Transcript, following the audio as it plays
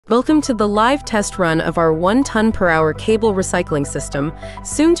Welcome to the live test run of our 1-ton-per-hour cable recycling system,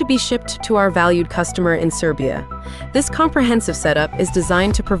 soon to be shipped to our valued customer in Serbia. This comprehensive setup is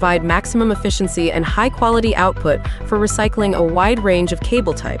designed to provide maximum efficiency and high-quality output for recycling a wide range of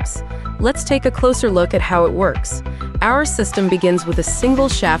cable types. Let's take a closer look at how it works. Our system begins with a single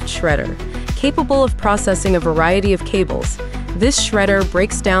shaft shredder, capable of processing a variety of cables. This shredder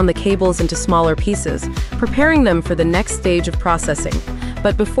breaks down the cables into smaller pieces, preparing them for the next stage of processing.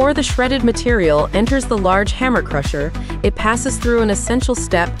 But before the shredded material enters the large hammer crusher, it passes through an essential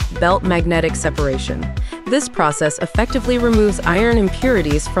step, belt magnetic separation. This process effectively removes iron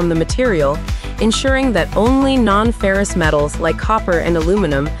impurities from the material, ensuring that only non-ferrous metals like copper and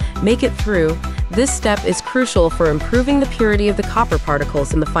aluminum make it through. This step is crucial for improving the purity of the copper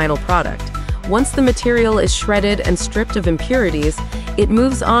particles in the final product. Once the material is shredded and stripped of impurities, it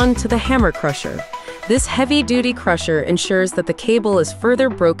moves on to the hammer crusher. This heavy-duty crusher ensures that the cable is further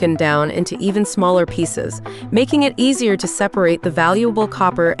broken down into even smaller pieces, making it easier to separate the valuable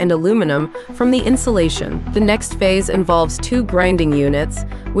copper and aluminum from the insulation. The next phase involves 2 grinding units,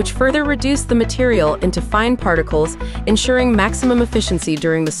 which further reduce the material into fine particles, ensuring maximum efficiency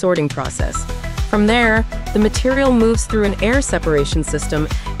during the sorting process. From there, the material moves through an air separation system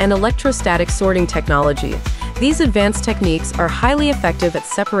and electrostatic sorting technology. These advanced techniques are highly effective at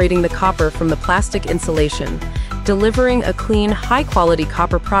separating the copper from the plastic insulation, delivering a clean, high-quality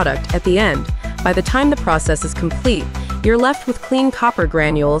copper product at the end. By the time the process is complete, you're left with clean copper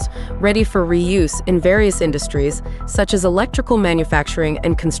granules ready for reuse in various industries, such as electrical manufacturing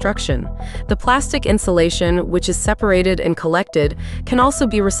and construction. The plastic insulation, which is separated and collected, can also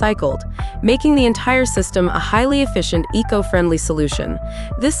be recycled, making the entire system a highly efficient, eco-friendly solution.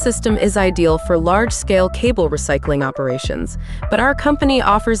 This system is ideal for large-scale cable recycling operations, but our company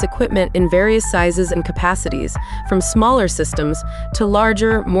offers equipment in various sizes and capacities, from smaller systems to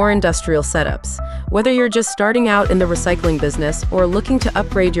larger, more industrial setups. Whether you're just starting out in the recycling business or looking to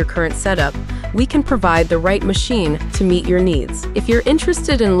upgrade your current setup, we can provide the right machine to meet your needs. If you're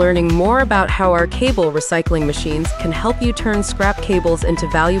interested in learning more about how our cable recycling machines can help you turn scrap cables into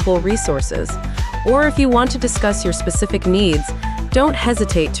valuable resources, or if you want to discuss your specific needs, don't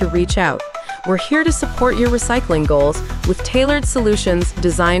hesitate to reach out. We're here to support your recycling goals with tailored solutions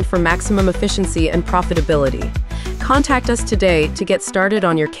designed for maximum efficiency and profitability. Contact us today to get started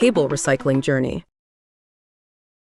on your cable recycling journey.